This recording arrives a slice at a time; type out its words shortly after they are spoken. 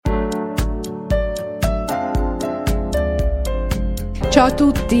Ciao a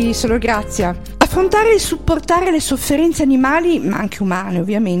tutti, sono Grazia. Affrontare e supportare le sofferenze animali, ma anche umane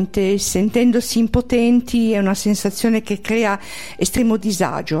ovviamente, sentendosi impotenti, è una sensazione che crea estremo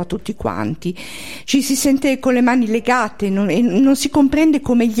disagio a tutti quanti. Ci si sente con le mani legate e non si comprende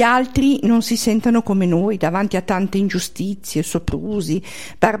come gli altri non si sentano come noi davanti a tante ingiustizie, soprusi,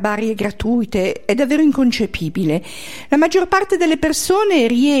 barbarie gratuite. È davvero inconcepibile. La maggior parte delle persone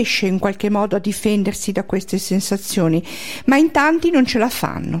riesce in qualche modo a difendersi da queste sensazioni, ma in tanti non ce la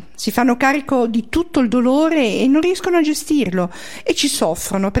fanno. Si fanno carico di tutto il dolore e non riescono a gestirlo e ci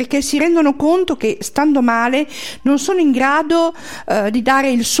soffrono perché si rendono conto che stando male non sono in grado di dare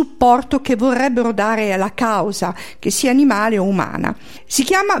il supporto che vorrebbero dare alla causa, che sia animale o umana. Si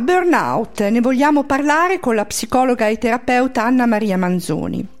chiama burnout, ne vogliamo parlare con la psicologa e terapeuta Anna Maria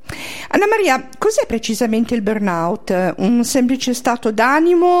Manzoni. Anna Maria, cos'è precisamente il burnout? Un semplice stato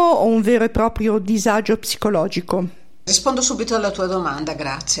d'animo o un vero e proprio disagio psicologico? Rispondo subito alla tua domanda,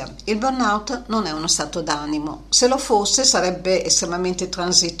 Grazia. Il burnout non è uno stato d'animo. Se lo fosse sarebbe estremamente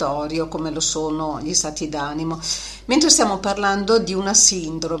transitorio, come lo sono gli stati d'animo, mentre stiamo parlando di una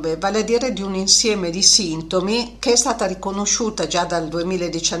sindrome, vale a dire di un insieme di sintomi che è stata riconosciuta già dal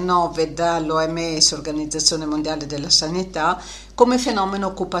 2019 dall'OMS, Organizzazione Mondiale della Sanità, come fenomeno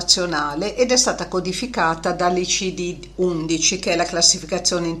occupazionale ed è stata codificata dall'ICD-11, che è la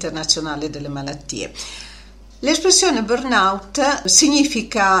classificazione internazionale delle malattie. L'espressione burnout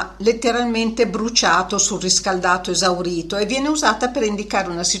significa letteralmente bruciato, surriscaldato, esaurito e viene usata per indicare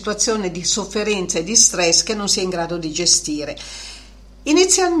una situazione di sofferenza e di stress che non si è in grado di gestire.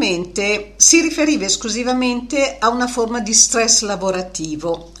 Inizialmente si riferiva esclusivamente a una forma di stress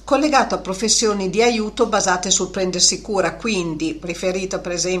lavorativo, collegato a professioni di aiuto basate sul prendersi cura, quindi riferito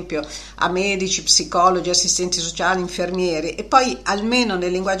per esempio a medici, psicologi, assistenti sociali, infermieri, e poi almeno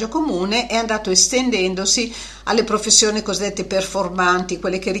nel linguaggio comune è andato estendendosi alle professioni cosiddette performanti,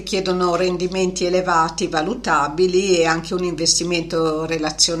 quelle che richiedono rendimenti elevati, valutabili e anche un investimento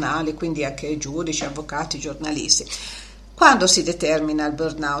relazionale, quindi anche giudici, avvocati, giornalisti. Quando si determina il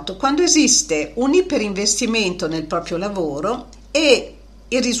burnout? Quando esiste un iperinvestimento nel proprio lavoro e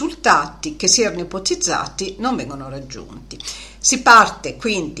i risultati che si erano ipotizzati non vengono raggiunti. Si parte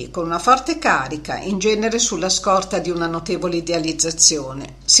quindi con una forte carica, in genere sulla scorta di una notevole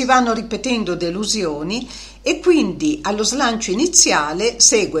idealizzazione. Si vanno ripetendo delusioni e quindi allo slancio iniziale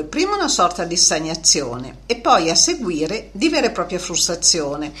segue prima una sorta di stagnazione e poi a seguire di vera e propria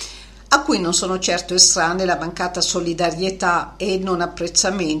frustrazione, a cui non sono certo estranee la mancata solidarietà e non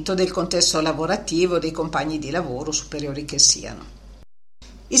apprezzamento del contesto lavorativo dei compagni di lavoro, superiori che siano.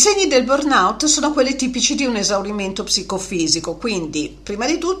 I segni del burnout sono quelli tipici di un esaurimento psicofisico, quindi prima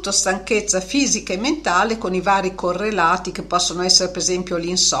di tutto stanchezza fisica e mentale con i vari correlati che possono essere per esempio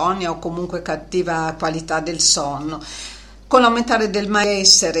l'insonnia o comunque cattiva qualità del sonno. Con l'aumentare del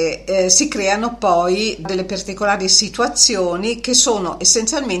malessere si creano poi delle particolari situazioni che sono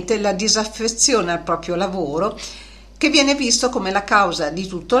essenzialmente la disaffezione al proprio lavoro, che viene visto come la causa di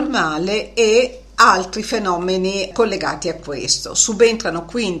tutto il male, e altri fenomeni collegati a questo. Subentrano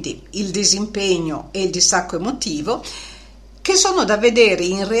quindi il disimpegno e il distacco emotivo, che sono da vedere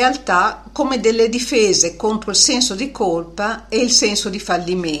in realtà come delle difese contro il senso di colpa e il senso di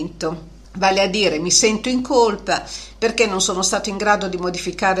fallimento. Vale a dire, mi sento in colpa perché non sono stato in grado di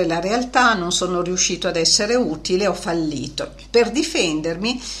modificare la realtà, non sono riuscito ad essere utile, ho fallito. Per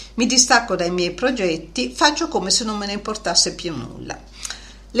difendermi mi distacco dai miei progetti, faccio come se non me ne importasse più nulla.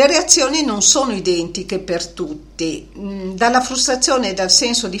 Le reazioni non sono identiche per tutti, dalla frustrazione e dal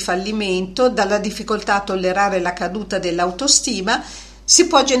senso di fallimento, dalla difficoltà a tollerare la caduta dell'autostima, si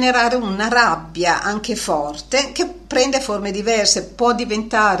può generare una rabbia anche forte che prende forme diverse, può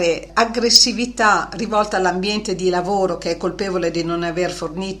diventare aggressività rivolta all'ambiente di lavoro che è colpevole di non aver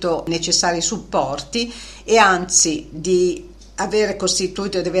fornito necessari supporti e anzi di avere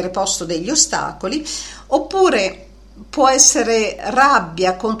costituito ed avere posto degli ostacoli, oppure può essere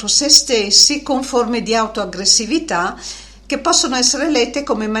rabbia contro se stessi con forme di autoaggressività che possono essere lette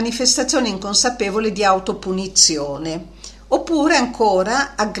come manifestazione inconsapevole di autopunizione. Oppure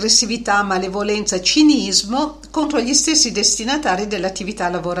ancora aggressività, malevolenza, cinismo contro gli stessi destinatari dell'attività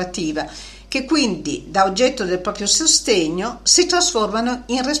lavorativa, che quindi da oggetto del proprio sostegno si trasformano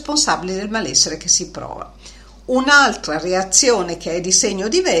in responsabili del malessere che si prova. Un'altra reazione che è di segno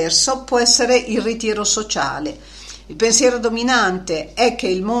diverso può essere il ritiro sociale. Il pensiero dominante è che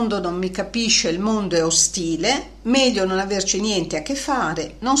il mondo non mi capisce, il mondo è ostile, meglio non averci niente a che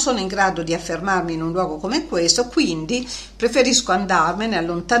fare, non sono in grado di affermarmi in un luogo come questo, quindi preferisco andarmene,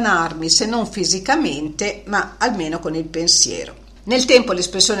 allontanarmi, se non fisicamente, ma almeno con il pensiero. Nel tempo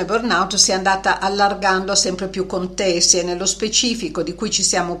l'espressione burnout si è andata allargando a sempre più contesti e nello specifico di cui ci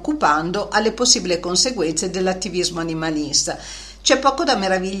stiamo occupando alle possibili conseguenze dell'attivismo animalista. C'è poco da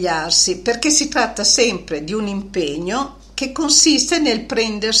meravigliarsi perché si tratta sempre di un impegno che consiste nel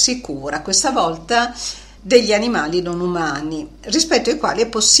prendersi cura, questa volta degli animali non umani, rispetto ai quali è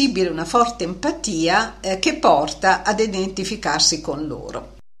possibile una forte empatia che porta ad identificarsi con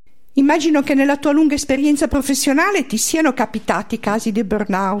loro. Immagino che nella tua lunga esperienza professionale ti siano capitati casi di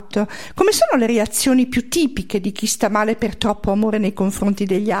burnout. Come sono le reazioni più tipiche di chi sta male per troppo amore nei confronti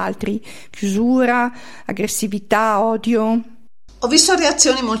degli altri? Chiusura, aggressività, odio? Ho visto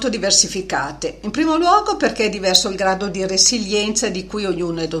reazioni molto diversificate. In primo luogo perché è diverso il grado di resilienza di cui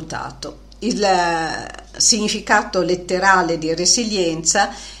ognuno è dotato. Il significato letterale di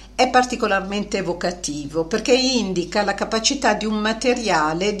resilienza è particolarmente evocativo perché indica la capacità di un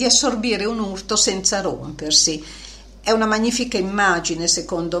materiale di assorbire un urto senza rompersi. È una magnifica immagine,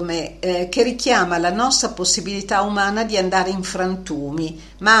 secondo me, che richiama la nostra possibilità umana di andare in frantumi,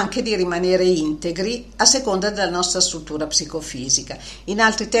 ma anche di rimanere integri a seconda della nostra struttura psicofisica. In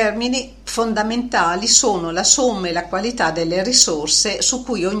altri termini, fondamentali sono la somma e la qualità delle risorse su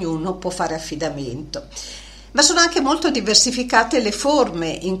cui ognuno può fare affidamento. Ma sono anche molto diversificate le forme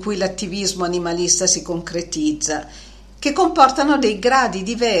in cui l'attivismo animalista si concretizza, che comportano dei gradi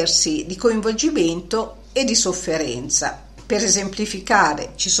diversi di coinvolgimento e di sofferenza. Per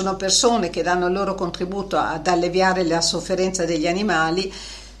esemplificare, ci sono persone che danno il loro contributo ad alleviare la sofferenza degli animali,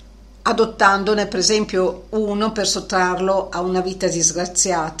 adottandone per esempio uno per sottrarlo a una vita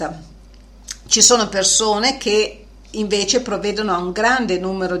disgraziata. Ci sono persone che invece provvedono a un grande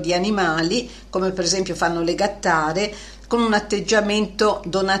numero di animali, come per esempio fanno le gattare, con un atteggiamento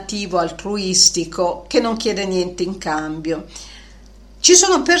donativo altruistico che non chiede niente in cambio. Ci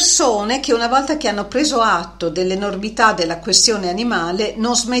sono persone che una volta che hanno preso atto dell'enormità della questione animale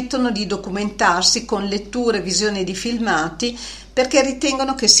non smettono di documentarsi con letture e visioni di filmati perché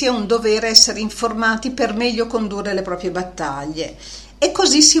ritengono che sia un dovere essere informati per meglio condurre le proprie battaglie. E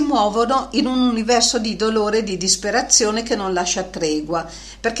così si muovono in un universo di dolore e di disperazione che non lascia tregua,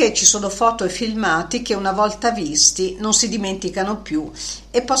 perché ci sono foto e filmati che una volta visti non si dimenticano più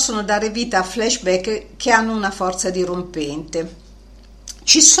e possono dare vita a flashback che hanno una forza dirompente.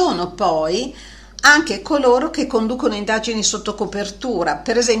 Ci sono poi anche coloro che conducono indagini sotto copertura,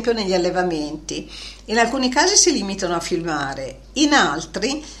 per esempio negli allevamenti. In alcuni casi si limitano a filmare, in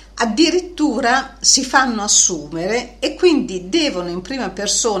altri addirittura si fanno assumere e quindi devono in prima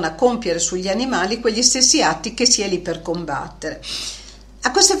persona compiere sugli animali quegli stessi atti che si è lì per combattere.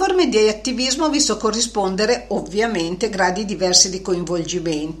 A queste forme di attivismo ho visto corrispondere ovviamente gradi diversi di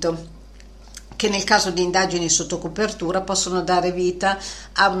coinvolgimento, che nel caso di indagini sotto copertura possono dare vita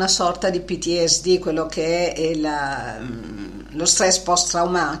a una sorta di PTSD, quello che è lo stress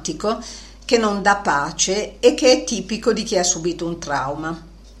post-traumatico, che non dà pace e che è tipico di chi ha subito un trauma.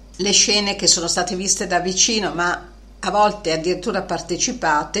 Le scene che sono state viste da vicino, ma a volte addirittura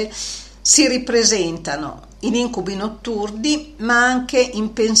partecipate, si ripresentano in incubi notturni, ma anche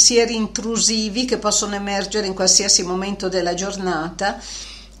in pensieri intrusivi che possono emergere in qualsiasi momento della giornata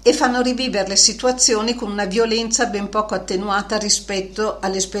e fanno rivivere le situazioni con una violenza ben poco attenuata rispetto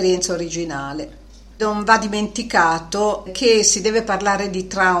all'esperienza originale. Non va dimenticato che si deve parlare di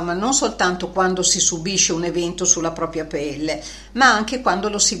trauma non soltanto quando si subisce un evento sulla propria pelle, ma anche quando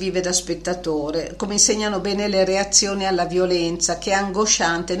lo si vive da spettatore, come insegnano bene le reazioni alla violenza, che è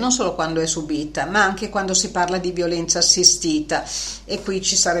angosciante non solo quando è subita, ma anche quando si parla di violenza assistita, e qui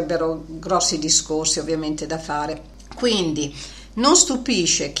ci sarebbero grossi discorsi ovviamente da fare. Quindi non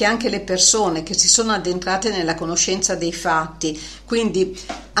stupisce che anche le persone che si sono addentrate nella conoscenza dei fatti, quindi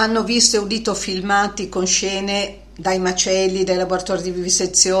hanno visto e udito filmati con scene dai macelli, dai laboratori di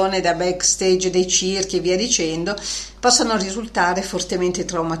vivisezione, da backstage dei circhi e via dicendo, possano risultare fortemente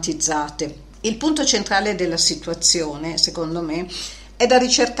traumatizzate. Il punto centrale della situazione, secondo me, è da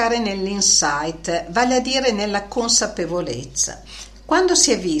ricercare nell'insight, vale a dire nella consapevolezza. Quando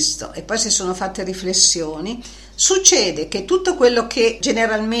si è visto e poi si sono fatte riflessioni, succede che tutto quello che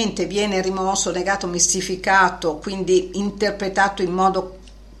generalmente viene rimosso, negato, mistificato, quindi interpretato in modo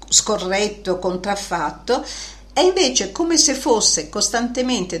scorretto, contraffatto, è invece come se fosse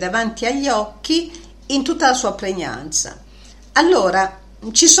costantemente davanti agli occhi in tutta la sua pregnanza. Allora,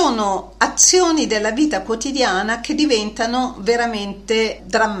 ci sono azioni della vita quotidiana che diventano veramente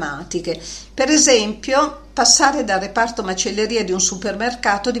drammatiche. Per esempio, passare dal reparto macelleria di un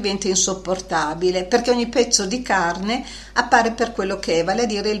supermercato diventa insopportabile perché ogni pezzo di carne appare per quello che è, vale a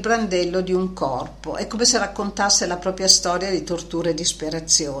dire il brandello di un corpo. È come se raccontasse la propria storia di tortura e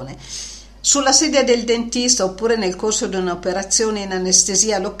disperazione. Sulla sedia del dentista oppure nel corso di un'operazione in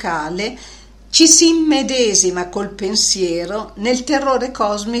anestesia locale ci si immedesima col pensiero nel terrore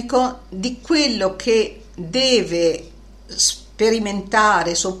cosmico di quello che deve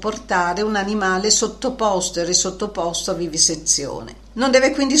sperimentare, sopportare un animale sottoposto e risottoposto a vivisezione. Non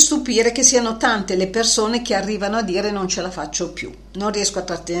deve quindi stupire che siano tante le persone che arrivano a dire non ce la faccio più, non riesco a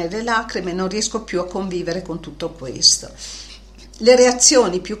trattenere le lacrime, non riesco più a convivere con tutto questo. Le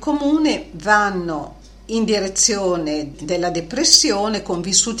reazioni più comuni vanno in direzione della depressione con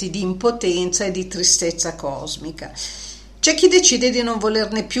vissuti di impotenza e di tristezza cosmica. C'è chi decide di non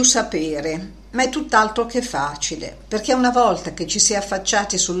volerne più sapere, ma è tutt'altro che facile, perché una volta che ci si è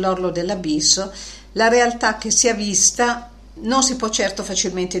affacciati sull'orlo dell'abisso, la realtà che si è vista non si può certo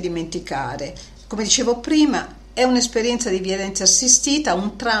facilmente dimenticare. Come dicevo prima, è un'esperienza di violenza assistita,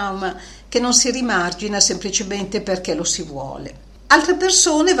 un trauma che non si rimargina semplicemente perché lo si vuole. Altre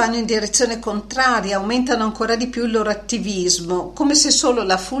persone vanno in direzione contraria, aumentano ancora di più il loro attivismo, come se solo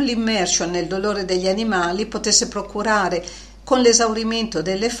la full immersion nel dolore degli animali potesse procurare, con l'esaurimento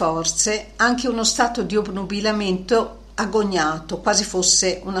delle forze, anche uno stato di obnubilamento agognato, quasi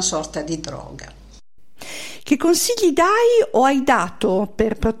fosse una sorta di droga. Che consigli dai o hai dato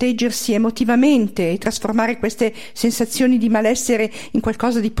per proteggersi emotivamente e trasformare queste sensazioni di malessere in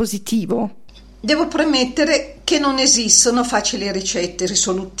qualcosa di positivo? Devo premettere che non esistono facili ricette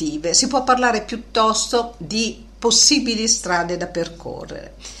risolutive, si può parlare piuttosto di possibili strade da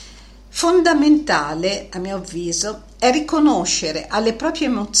percorrere. Fondamentale, a mio avviso, è riconoscere alle proprie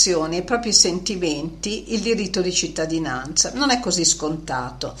emozioni e ai propri sentimenti il diritto di cittadinanza. Non è così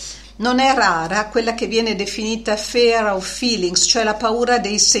scontato. Non è rara quella che viene definita fear of feelings, cioè la paura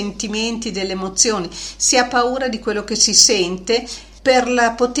dei sentimenti, delle emozioni. Si ha paura di quello che si sente per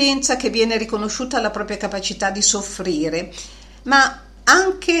la potenza che viene riconosciuta alla propria capacità di soffrire, ma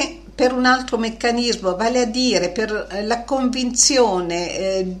anche per un altro meccanismo, vale a dire per la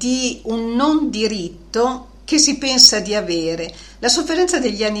convinzione di un non diritto che si pensa di avere. La sofferenza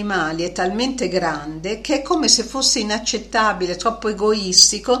degli animali è talmente grande che è come se fosse inaccettabile, troppo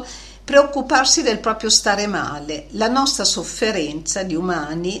egoistico, preoccuparsi del proprio stare male. La nostra sofferenza di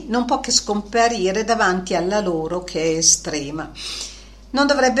umani non può che scomparire davanti alla loro, che è estrema. Non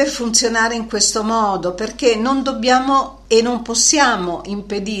dovrebbe funzionare in questo modo, perché non dobbiamo e non possiamo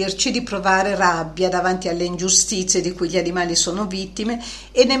impedirci di provare rabbia davanti alle ingiustizie di cui gli animali sono vittime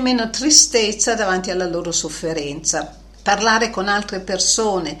e nemmeno tristezza davanti alla loro sofferenza. Parlare con altre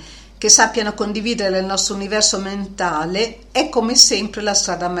persone che sappiano condividere il nostro universo mentale è come sempre la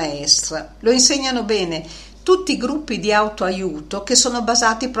strada maestra. Lo insegnano bene tutti i gruppi di autoaiuto che sono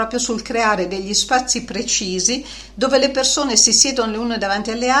basati proprio sul creare degli spazi precisi dove le persone si siedono le une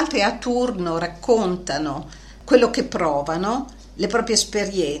davanti alle altre e a turno raccontano quello che provano, le proprie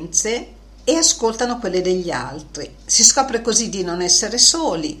esperienze e ascoltano quelle degli altri. Si scopre così di non essere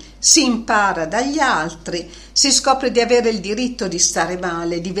soli, si impara dagli altri, si scopre di avere il diritto di stare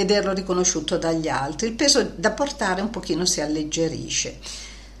male, di vederlo riconosciuto dagli altri. Il peso da portare un pochino si alleggerisce.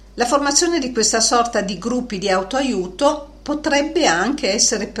 La formazione di questa sorta di gruppi di autoaiuto potrebbe anche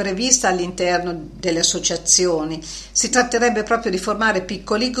essere prevista all'interno delle associazioni. Si tratterebbe proprio di formare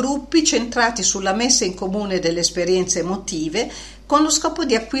piccoli gruppi centrati sulla messa in comune delle esperienze emotive con lo scopo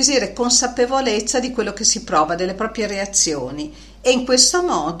di acquisire consapevolezza di quello che si prova, delle proprie reazioni e in questo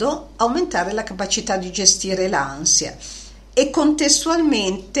modo aumentare la capacità di gestire l'ansia e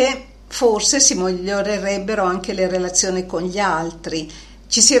contestualmente forse si migliorerebbero anche le relazioni con gli altri.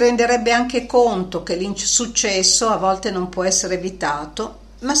 Ci si renderebbe anche conto che l'insuccesso a volte non può essere evitato,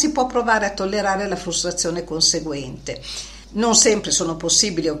 ma si può provare a tollerare la frustrazione conseguente. Non sempre sono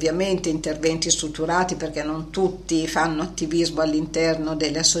possibili ovviamente interventi strutturati perché non tutti fanno attivismo all'interno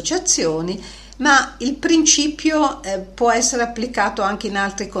delle associazioni, ma il principio può essere applicato anche in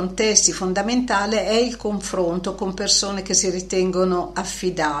altri contesti. Fondamentale è il confronto con persone che si ritengono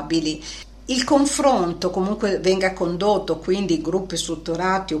affidabili. Il confronto, comunque venga condotto, quindi gruppi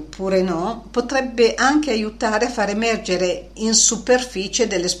strutturati oppure no, potrebbe anche aiutare a far emergere in superficie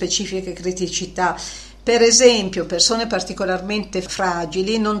delle specifiche criticità. Per esempio, persone particolarmente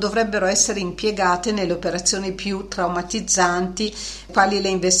fragili non dovrebbero essere impiegate nelle operazioni più traumatizzanti, quali le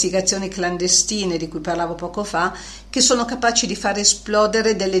investigazioni clandestine di cui parlavo poco fa, che sono capaci di far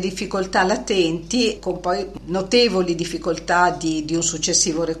esplodere delle difficoltà latenti, con poi notevoli difficoltà di un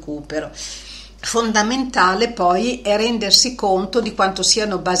successivo recupero. Fondamentale poi è rendersi conto di quanto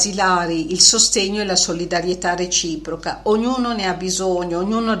siano basilari il sostegno e la solidarietà reciproca. Ognuno ne ha bisogno,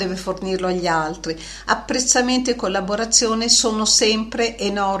 ognuno deve fornirlo agli altri. Apprezzamento e collaborazione sono sempre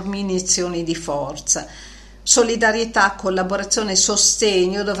enormi iniezioni di forza. Solidarietà, collaborazione e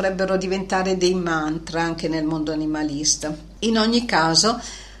sostegno dovrebbero diventare dei mantra anche nel mondo animalista. In ogni caso,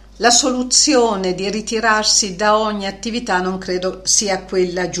 la soluzione di ritirarsi da ogni attività non credo sia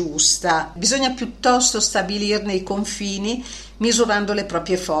quella giusta. Bisogna piuttosto stabilirne i confini misurando le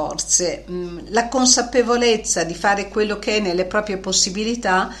proprie forze. La consapevolezza di fare quello che è nelle proprie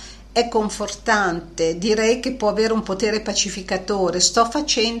possibilità è confortante, direi che può avere un potere pacificatore. Sto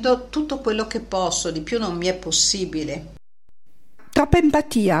facendo tutto quello che posso, di più non mi è possibile. Troppa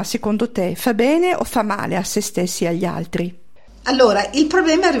empatia, secondo te, fa bene o fa male a se stessi e agli altri? Allora, il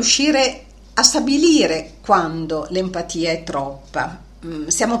problema è riuscire a stabilire quando l'empatia è troppa.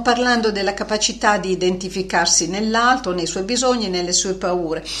 Stiamo parlando della capacità di identificarsi nell'altro, nei suoi bisogni, nelle sue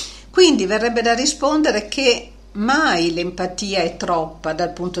paure. Quindi verrebbe da rispondere che mai l'empatia è troppa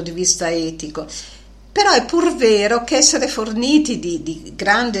dal punto di vista etico. Però è pur vero che essere forniti di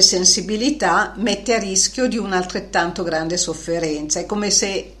grande sensibilità mette a rischio di un'altrettanto grande sofferenza. È come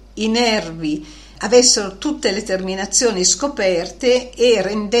se i nervi avessero tutte le terminazioni scoperte e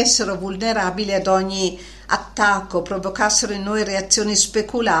rendessero vulnerabili ad ogni attacco, provocassero in noi reazioni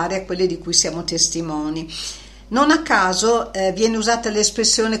speculari a quelle di cui siamo testimoni. Non a caso viene usata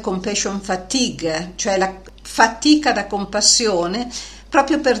l'espressione compassion fatigue, cioè la fatica da compassione,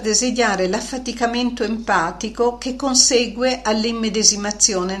 proprio per designare l'affaticamento empatico che consegue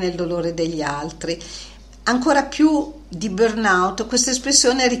all'immedesimazione nel dolore degli altri. Ancora più di burnout, questa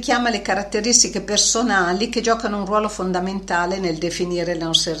espressione richiama le caratteristiche personali che giocano un ruolo fondamentale nel definire le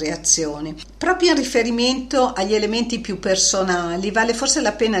nostre reazioni. Proprio in riferimento agli elementi più personali, vale forse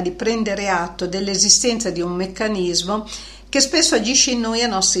la pena di prendere atto dell'esistenza di un meccanismo che spesso agisce in noi a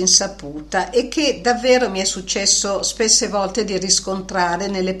nostra insaputa e che davvero mi è successo spesse volte di riscontrare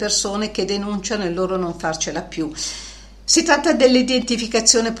nelle persone che denunciano il loro non farcela più. Si tratta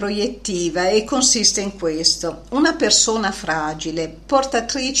dell'identificazione proiettiva e consiste in questo: una persona fragile,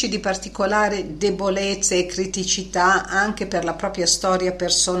 portatrice di particolari debolezze e criticità anche per la propria storia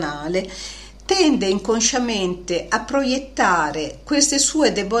personale, tende inconsciamente a proiettare queste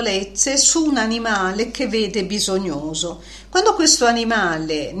sue debolezze su un animale che vede bisognoso. Quando questo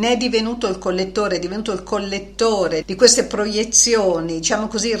animale ne è divenuto il collettore, è divenuto il collettore di queste proiezioni, diciamo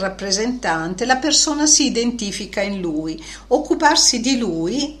così il rappresentante, la persona si identifica in lui. Occuparsi di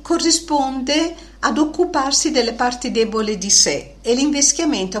lui corrisponde ad occuparsi delle parti deboli di sé e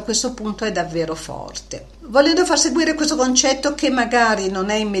l'investimento a questo punto è davvero forte. Volendo far seguire questo concetto che magari non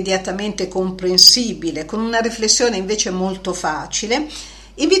è immediatamente comprensibile, con una riflessione invece molto facile,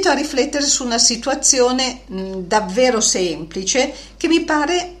 invito a riflettere su una situazione davvero semplice che mi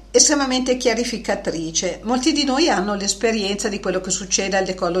pare estremamente chiarificatrice. Molti di noi hanno l'esperienza di quello che succede al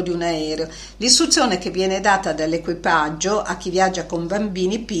decollo di un aereo. L'istruzione che viene data dall'equipaggio a chi viaggia con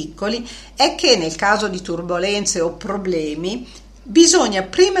bambini piccoli è che nel caso di turbolenze o problemi bisogna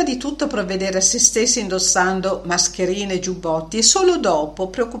prima di tutto provvedere a se stessi indossando mascherine e giubbotti e solo dopo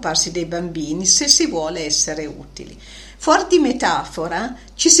preoccuparsi dei bambini se si vuole essere utili. Fuori di metafora,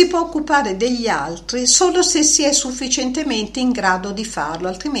 ci si può occupare degli altri solo se si è sufficientemente in grado di farlo,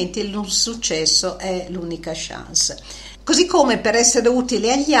 altrimenti il successo è l'unica chance. Così come per essere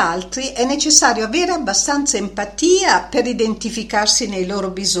utili agli altri è necessario avere abbastanza empatia per identificarsi nei loro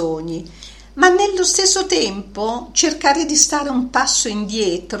bisogni, ma nello stesso tempo cercare di stare un passo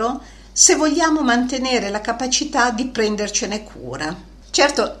indietro se vogliamo mantenere la capacità di prendercene cura.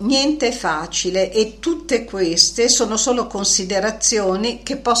 Certo, niente è facile e tutte queste sono solo considerazioni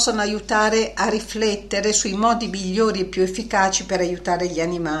che possono aiutare a riflettere sui modi migliori e più efficaci per aiutare gli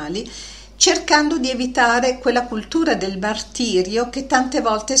animali, cercando di evitare quella cultura del martirio che tante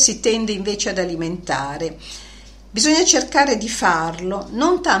volte si tende invece ad alimentare. Bisogna cercare di farlo,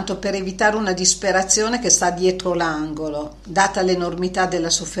 non tanto per evitare una disperazione che sta dietro l'angolo, data l'enormità della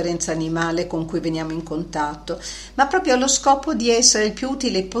sofferenza animale con cui veniamo in contatto, ma proprio allo scopo di essere il più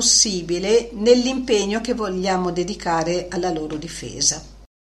utile possibile nell'impegno che vogliamo dedicare alla loro difesa.